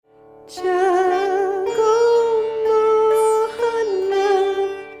जागो मोहन्ना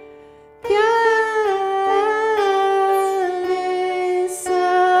प्यारे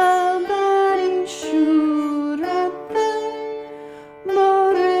साबारी शूरत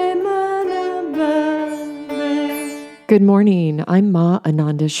मोरे manabale. Good morning. I'm Ma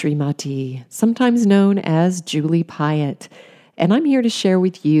Ananda Srimati, sometimes known as Julie Pyatt, and I'm here to share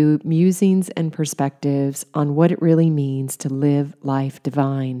with you musings and perspectives on what it really means to live life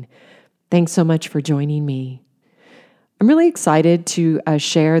divine. Thanks so much for joining me. I'm really excited to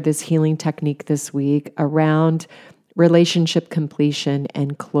share this healing technique this week around relationship completion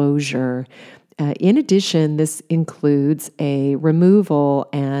and closure. In addition, this includes a removal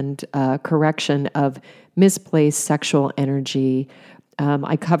and correction of misplaced sexual energy.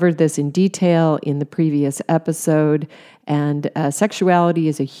 I covered this in detail in the previous episode, and sexuality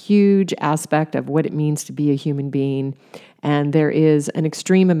is a huge aspect of what it means to be a human being, and there is an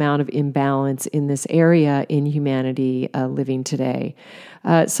extreme amount of imbalance in this area in humanity living today.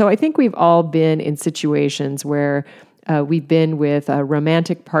 So I think we've all been in situations where we've been with a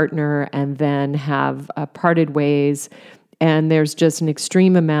romantic partner and then have parted ways, and there's just an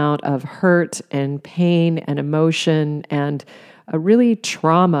extreme amount of hurt and pain and emotion and really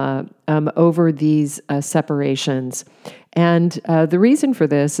trauma over these separations. And the reason for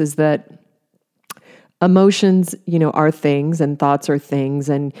this is that emotions, are things and thoughts are things.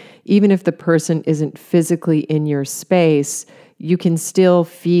 And even if the person isn't physically in your space, you can still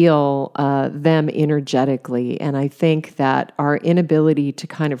feel them energetically. And I think that our inability to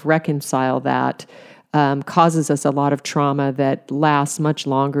kind of reconcile that causes us a lot of trauma that lasts much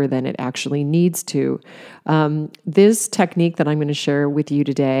longer than it actually needs to. This technique that I'm going to share with you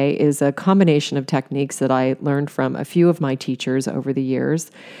today is a combination of techniques that I learned from a few of my teachers over the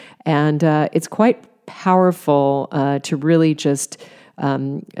years. And it's quite powerful to really just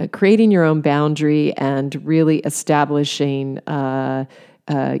creating your own boundary and really establishing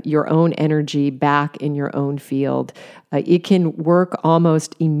your own energy back in your own field. It can work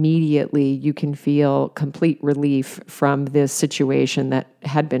almost immediately. You can feel complete relief from this situation that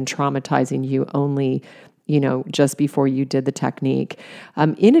had been traumatizing you only, just before you did the technique.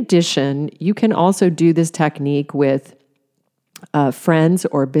 In addition, you can also do this technique with friends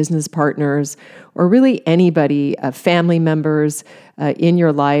or business partners, or really anybody, family members in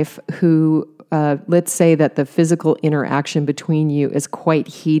your life who, let's say that the physical interaction between you is quite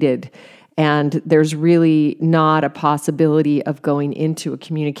heated, and there's really not a possibility of going into a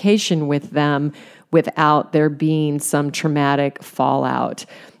communication with them without there being some traumatic fallout.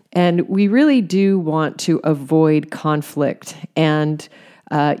 And we really do want to avoid conflict and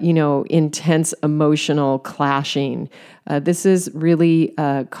intense emotional clashing. This is really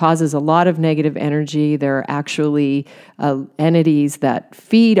causes a lot of negative energy. There are actually entities that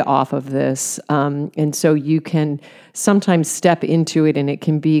feed off of this. And so you can sometimes step into it and it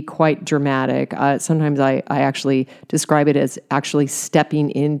can be quite dramatic. Sometimes I actually describe it as actually stepping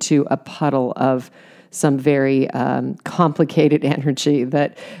into a puddle of some very complicated energy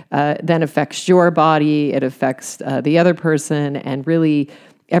that then affects your body, it affects the other person, and really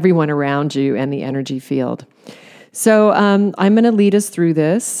everyone around you and the energy field. So I'm going to lead us through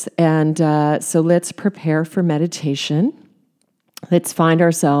this, and so let's prepare for meditation. Let's find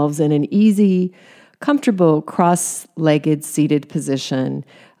ourselves in an easy, comfortable, cross-legged seated position.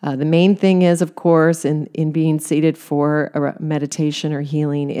 The main thing is, of course, in being seated for a meditation or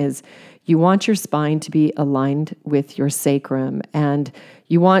healing is you want your spine to be aligned with your sacrum, and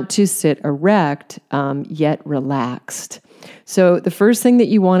you want to sit erect, yet relaxed. So the first thing that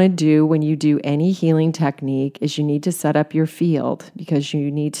you want to do when you do any healing technique is you need to set up your field, because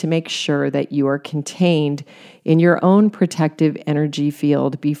you need to make sure that you are contained in your own protective energy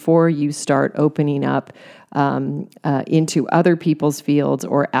field before you start opening up into other people's fields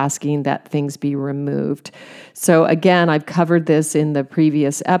or asking that things be removed. So again, I've covered this in the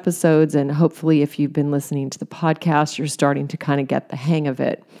previous episodes, and hopefully if you've been listening to the podcast, you're starting to kind of get the hang of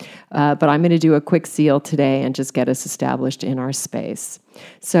it. But I'm going to do a quick seal today and just get us established in our space.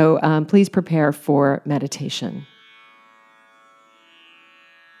 So please prepare for meditation.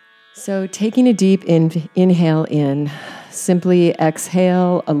 So taking a deep inhale in, simply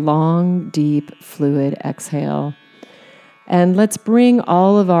exhale a long, deep, fluid exhale. And let's bring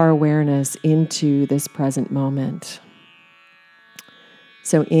all of our awareness into this present moment.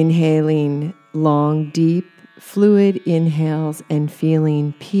 So inhaling long, deep, fluid inhales and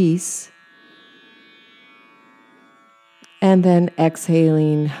feeling peace. And then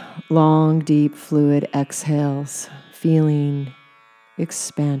exhaling long, deep, fluid exhales, feeling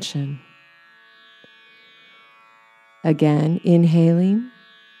expansion. Again, inhaling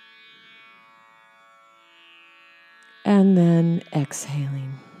And then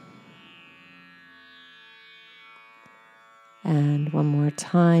exhaling. And one more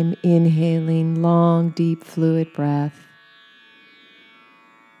time, inhaling, long, deep, fluid breath.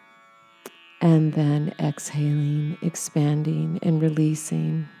 And then exhaling, expanding and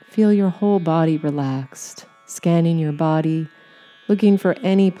releasing. Feel your whole body relaxed, scanning your body, looking for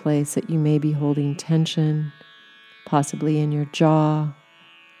any place that you may be holding tension, possibly in your jaw,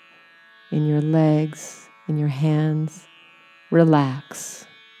 in your legs, in your hands. Relax,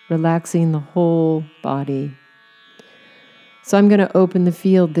 relaxing the whole body. So I'm going to open the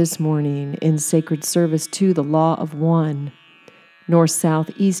field this morning in sacred service to the law of one. North,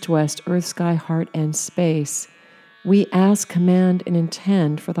 south, east, west, earth, sky, heart, and space. We ask, command, and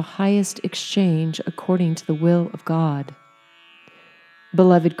intend for the highest exchange according to the will of God.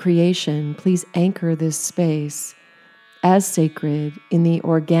 Beloved creation, please anchor this space as sacred in the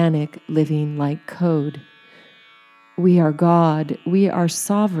organic living light code. We are God, we are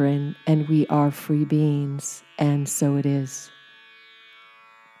sovereign, and we are free beings, and so it is.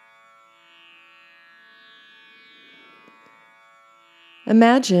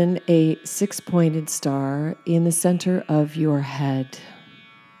 Imagine a six-pointed star in the center of your head.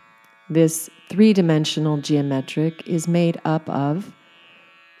 This three-dimensional geometric is made up of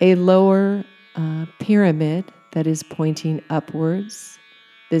a lower pyramid that is pointing upwards.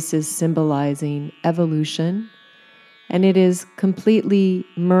 This is symbolizing evolution, and it is completely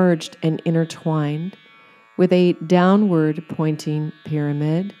merged and intertwined with a downward pointing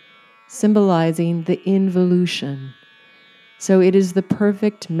pyramid symbolizing the involution. So it is the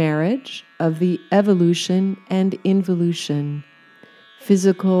perfect marriage of the evolution and involution,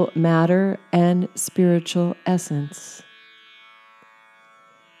 physical matter and spiritual essence.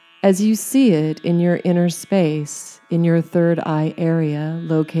 As you see it in your inner space, in your third eye area,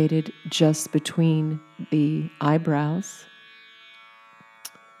 located just between the eyebrows,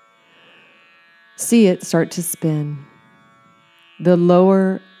 see it start to spin. The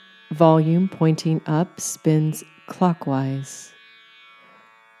lower volume pointing up spins clockwise,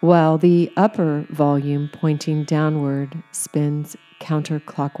 while the upper volume pointing downward spins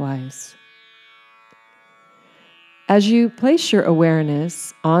counterclockwise. As you place your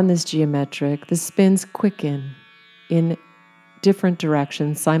awareness on this geometric, the spins quicken in different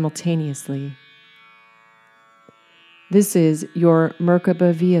directions simultaneously. This is your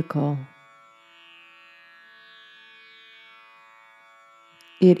Merkaba vehicle.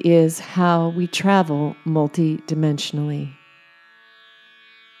 It is how we travel multidimensionally.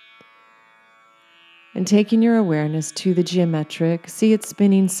 And taking your awareness to the geometric, see it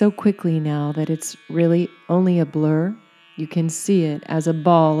spinning so quickly now that it's really only a blur. You can see it as a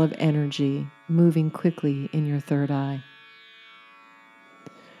ball of energy moving quickly in your third eye.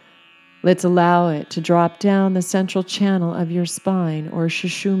 Let's allow it to drop down the central channel of your spine, or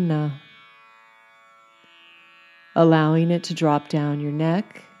Sushumna, allowing it to drop down your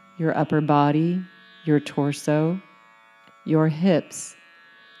neck, your upper body, your torso, your hips,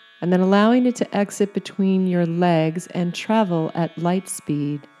 and then allowing it to exit between your legs and travel at light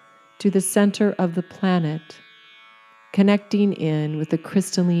speed to the center of the planet, connecting in with the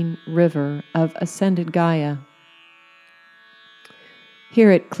crystalline river of ascended Gaia. Hear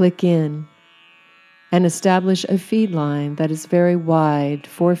it click in and establish a feed line that is very wide,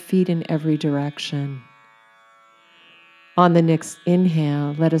 4 feet in every direction. On the next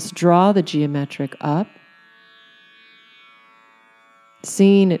inhale, let us draw the geometric up,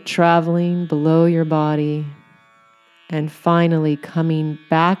 seeing it traveling below your body, and finally coming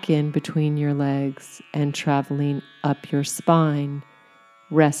back in between your legs and traveling up your spine,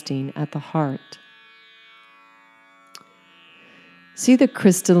 resting at the heart. See the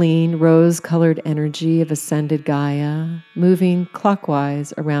crystalline, rose-colored energy of ascended Gaia moving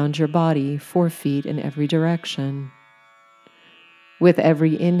clockwise around your body, 4 feet in every direction. With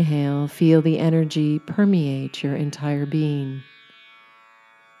every inhale, feel the energy permeate your entire being.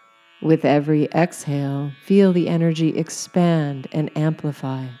 With every exhale, feel the energy expand and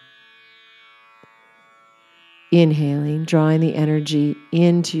amplify. Inhaling, drawing the energy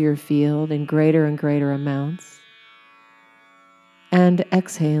into your field in greater and greater amounts. And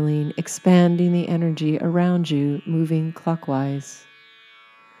exhaling, expanding the energy around you, moving clockwise.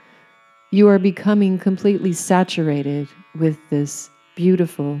 You are becoming completely saturated with this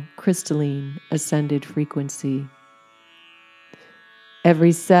beautiful, crystalline, ascended frequency.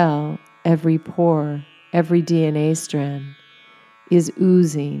 Every cell, every pore, every DNA strand is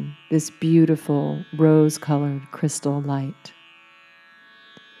oozing this beautiful, rose-colored crystal light.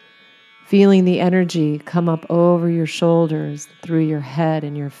 Feeling the energy come up over your shoulders, through your head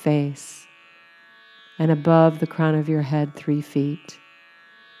and your face, and above the crown of your head 3 feet.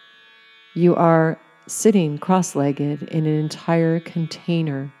 You are sitting cross-legged in an entire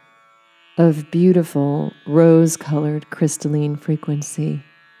container of beautiful rose-colored crystalline frequency.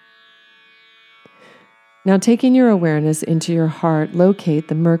 Now, taking your awareness into your heart, locate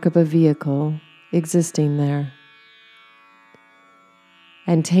the Merkaba vehicle existing there.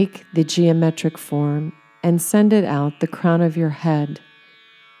 And take the geometric form and send it out the crown of your head,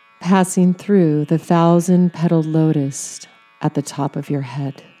 passing through the 1,000-petaled lotus at the top of your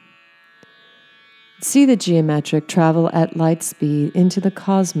head. See the geometric travel at light speed into the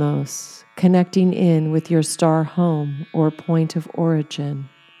cosmos, connecting in with your star home or point of origin.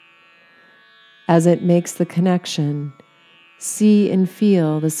 As it makes the connection, see and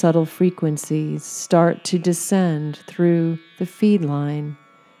feel the subtle frequencies start to descend through the feed line,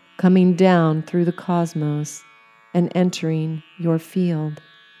 coming down through the cosmos and entering your field.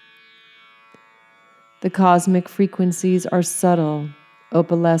 The cosmic frequencies are subtle,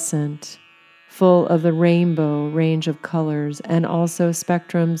 opalescent, full of the rainbow range of colors and also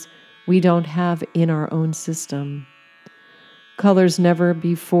spectrums we don't have in our own system. Colors never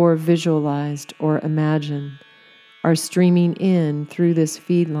before visualized or imagined are streaming in through this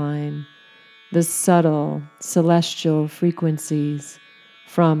feed line, the subtle celestial frequencies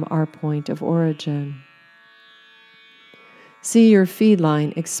from our point of origin. See your feed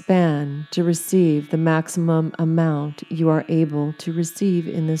line expand to receive the maximum amount you are able to receive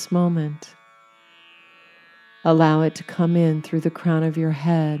in this moment. Allow it to come in through the crown of your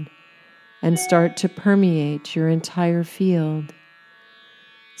head and start to permeate your entire field.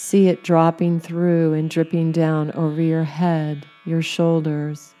 See it dropping through and dripping down over your head, your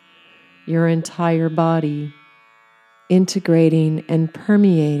shoulders, your entire body, integrating and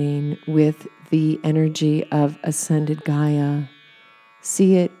permeating with the energy of ascended Gaia.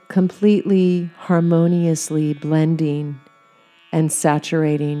 See it completely harmoniously blending and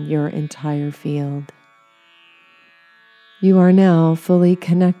saturating your entire field. You are now fully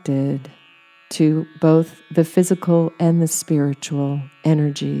connected to both the physical and the spiritual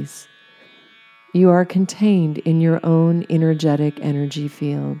energies. You are contained in your own energetic energy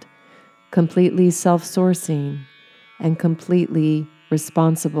field, completely self-sourcing and completely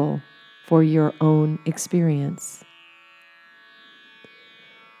responsible for your own experience.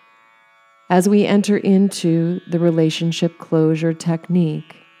 As we enter into the relationship closure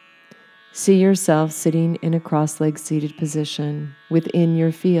technique, see yourself sitting in a cross-legged seated position within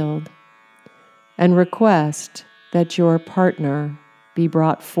your field and request that your partner be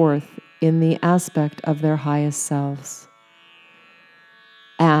brought forth in the aspect of their highest selves.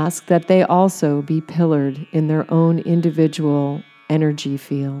 Ask that they also be pillared in their own individual energy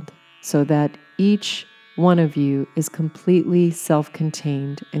field so that each one of you is completely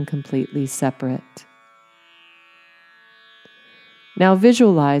self-contained and completely separate. Now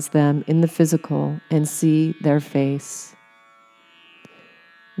visualize them in the physical and see their face.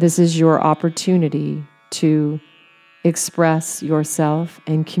 This is your opportunity to express yourself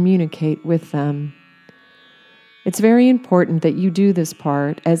and communicate with them. It's very important that you do this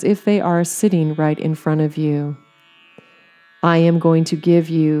part as if they are sitting right in front of you. I am going to give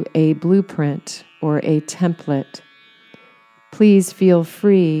you a blueprint or a template. Please feel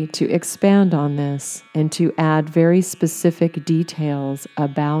free to expand on this and to add very specific details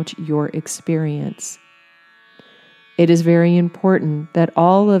about your experience. It is very important that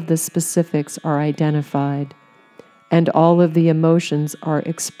all of the specifics are identified and all of the emotions are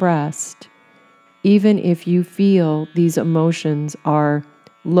expressed, even if you feel these emotions are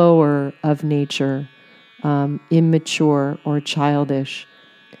lower of nature, immature or childish.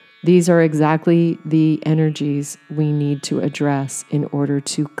 These are exactly the energies we need to address in order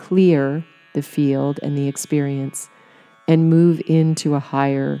to clear the field and the experience and move into a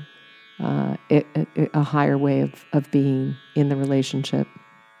higher way of being in the relationship.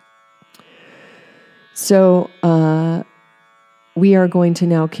 So we are going to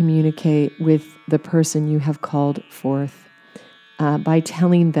now communicate with the person you have called forth by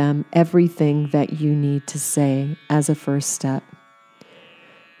telling them everything that you need to say as a first step.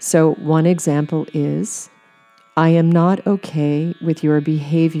 So one example is, I am not okay with your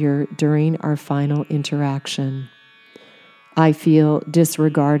behavior during our final interaction. I feel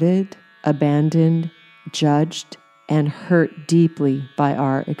disregarded, abandoned, judged, and hurt deeply by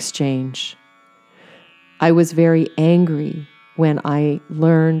our exchange. I was very angry when I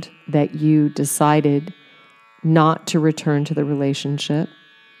learned that you decided not to return to the relationship,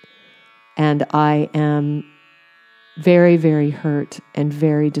 and I am very, very hurt and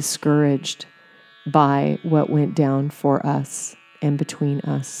very discouraged by what went down for us and between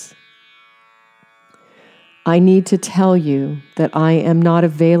us. I need to tell you that I am not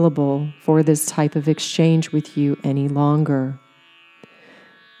available for this type of exchange with you any longer.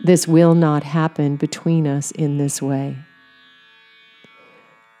 This will not happen between us in this way.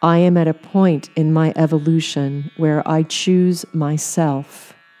 I am at a point in my evolution where I choose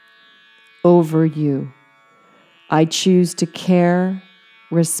myself over you. I choose to care,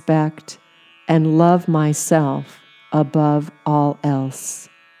 respect, and love myself above all else.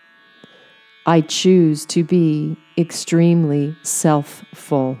 I choose to be extremely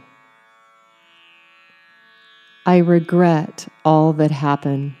self-full. I regret all that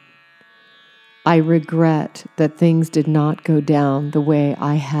happened. I regret that things did not go down the way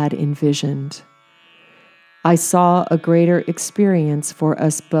I had envisioned. I saw a greater experience for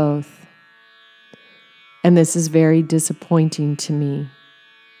us both, and this is very disappointing to me.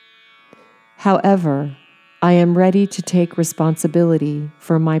 However, I am ready to take responsibility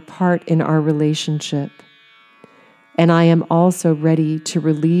for my part in our relationship, and I am also ready to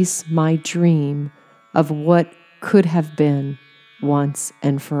release my dream of what could have been once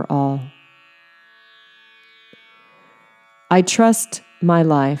and for all. I trust my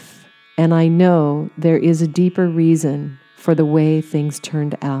life, and I know there is a deeper reason for the way things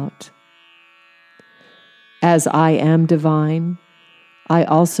turned out. As I am divine, I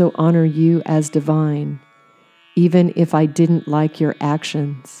also honor you as divine, even if I didn't like your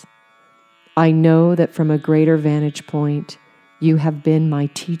actions. I know that from a greater vantage point, you have been my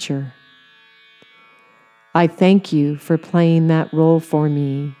teacher. I thank you for playing that role for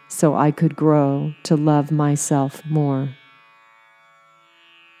me so I could grow to love myself more.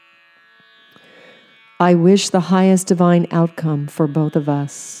 I wish the highest divine outcome for both of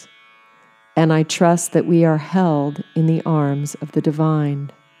us, and I trust that we are held in the arms of the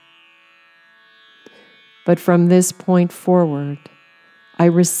divine. But from this point forward, I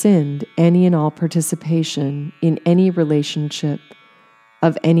rescind any and all participation in any relationship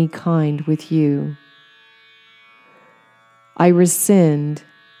of any kind with you. I rescind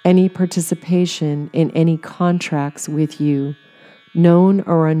any participation in any contracts with you, known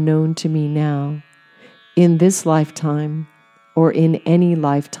or unknown to me now, in this lifetime or in any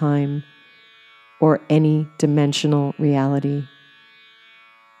lifetime or any dimensional reality.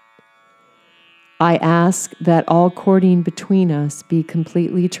 I ask that all courting between us be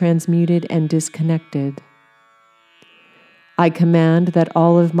completely transmuted and disconnected. I command that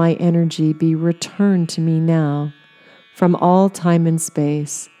all of my energy be returned to me now from all time and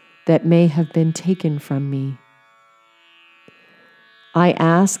space that may have been taken from me. I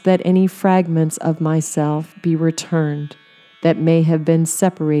ask that any fragments of myself be returned that may have been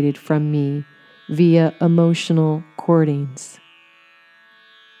separated from me via emotional courtings.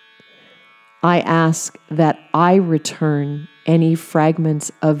 I ask that I return any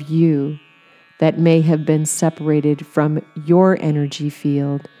fragments of you that may have been separated from your energy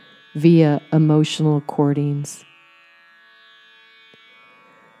field via emotional courtings.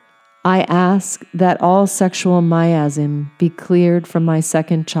 I ask that all sexual miasm be cleared from my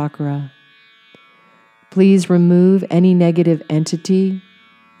second chakra. Please remove any negative entity,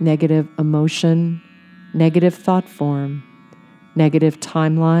 negative emotion, negative thought form, negative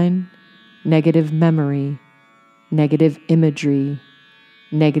timeline, negative memory, negative imagery,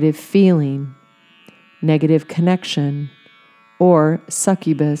 negative feeling, negative connection, or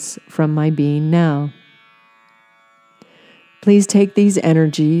succubus from my being now. Please take these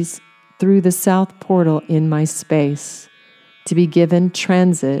energies through the south portal in my space to be given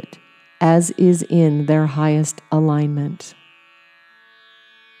transit as is in their highest alignment.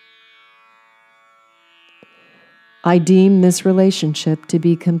 I deem this relationship to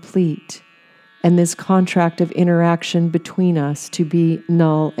be complete and this contract of interaction between us to be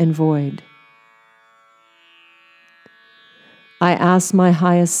null and void. I ask my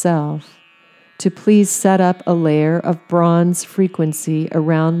highest self to please set up a layer of bronze frequency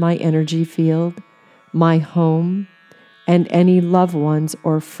around my energy field, my home, and any loved ones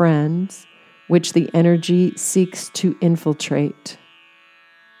or friends which the energy seeks to infiltrate.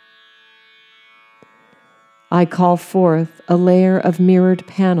 I call forth a layer of mirrored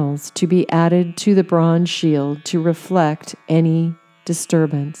panels to be added to the bronze shield to reflect any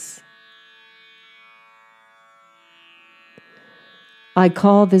disturbance. I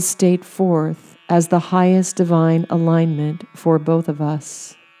call this state forth as the highest divine alignment for both of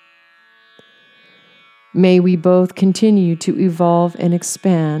us. May we both continue to evolve and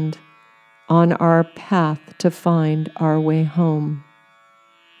expand on our path to find our way home.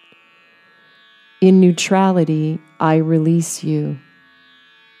 In neutrality, I release you.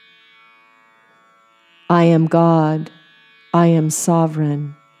 I am God, I am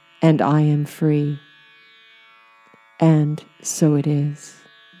sovereign, and I am free. and so it is.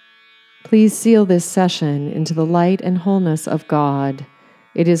 Please seal this session into the light and wholeness of God.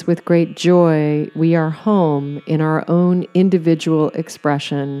 It is with great joy we are home in our own individual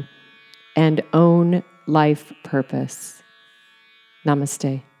expression and own life purpose.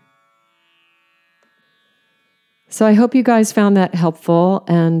 Namaste. So I hope you guys found that helpful.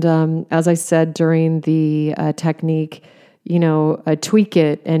 And as I said during the technique, tweak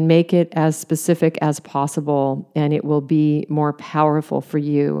it and make it as specific as possible, and it will be more powerful for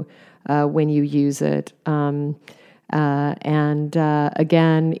you when you use it. Again,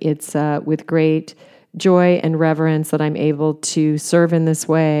 it's with great joy and reverence that I'm able to serve in this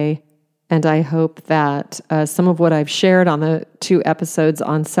way. And I hope that some of what I've shared on the 2 episodes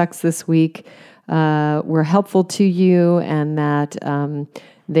on sex this week were helpful to you, and that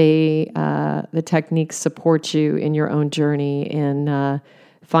the techniques support you in your own journey in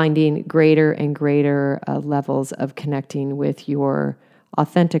finding greater and greater levels of connecting with your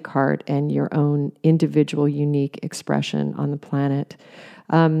authentic heart and your own individual, unique expression on the planet.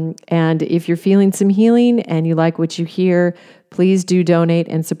 And if you're feeling some healing and you like what you hear, please do donate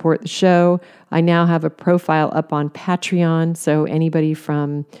and support the show. I now have a profile up on Patreon, so anybody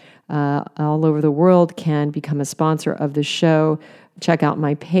from all over the world can become a sponsor of the show. Check out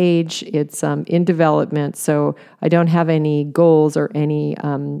my page. It's in development, so I don't have any goals or any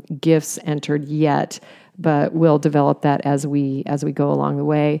gifts entered yet, but we'll develop that as we go along the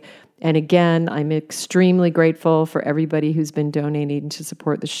way. And again, I'm extremely grateful for everybody who's been donating to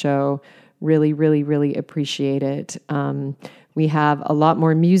support the show. Really, really, really appreciate it. We have a lot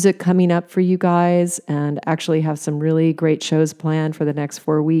more music coming up for you guys, and actually have some really great shows planned for the next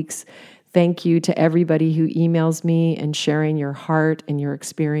 4 weeks. Thank you to everybody who emails me and sharing your heart and your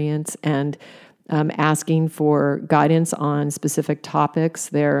experience and asking for guidance on specific topics.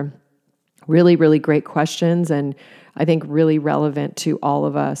 They're really, really great questions, and I think really relevant to all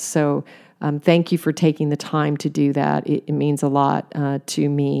of us. So thank you for taking the time to do that. It means a lot to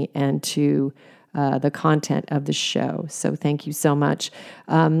me and to the content of the show. So thank you so much.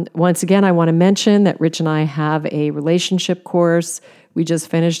 Once again, I want to mention that Rich and I have a relationship course we just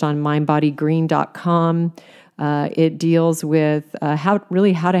finished on mindbodygreen.com. It deals with how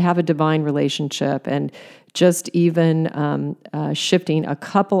to have a divine relationship, and just even shifting a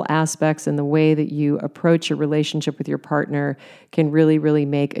couple aspects in the way that you approach your relationship with your partner can really, really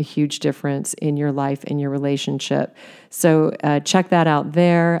make a huge difference in your life and your relationship. So check that out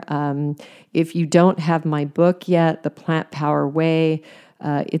there. If you don't have my book yet, The Plant Power Way,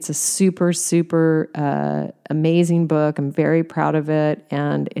 it's a super, super amazing book. I'm very proud of it,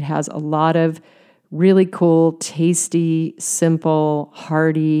 and it has a lot of really cool, tasty, simple,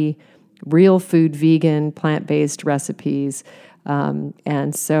 hearty, real food, vegan, plant-based recipes.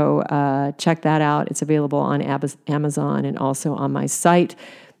 And so check that out. It's available on Amazon and also on my site.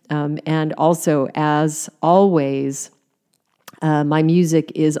 And also, as always, my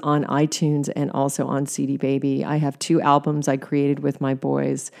music is on iTunes and also on CD Baby. I have 2 albums I created with my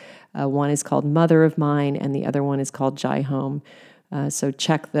boys. One is called Mother of Mine, and the other one is called Jai Home. So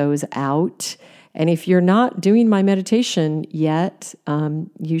check those out. And if you're not doing my meditation yet,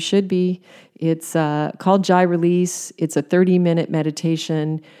 you should be. It's called Jai Release. It's a 30-minute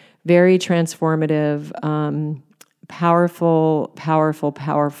meditation, very transformative, powerful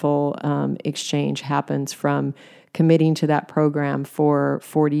exchange happens from committing to that program for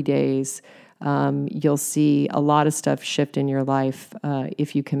 40 days. You'll see a lot of stuff shift in your life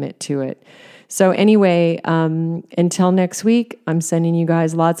if you commit to it. So anyway, until next week, I'm sending you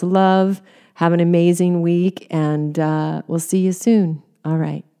guys lots of love. Have an amazing week, and we'll see you soon. All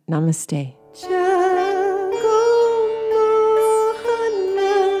right. Namaste.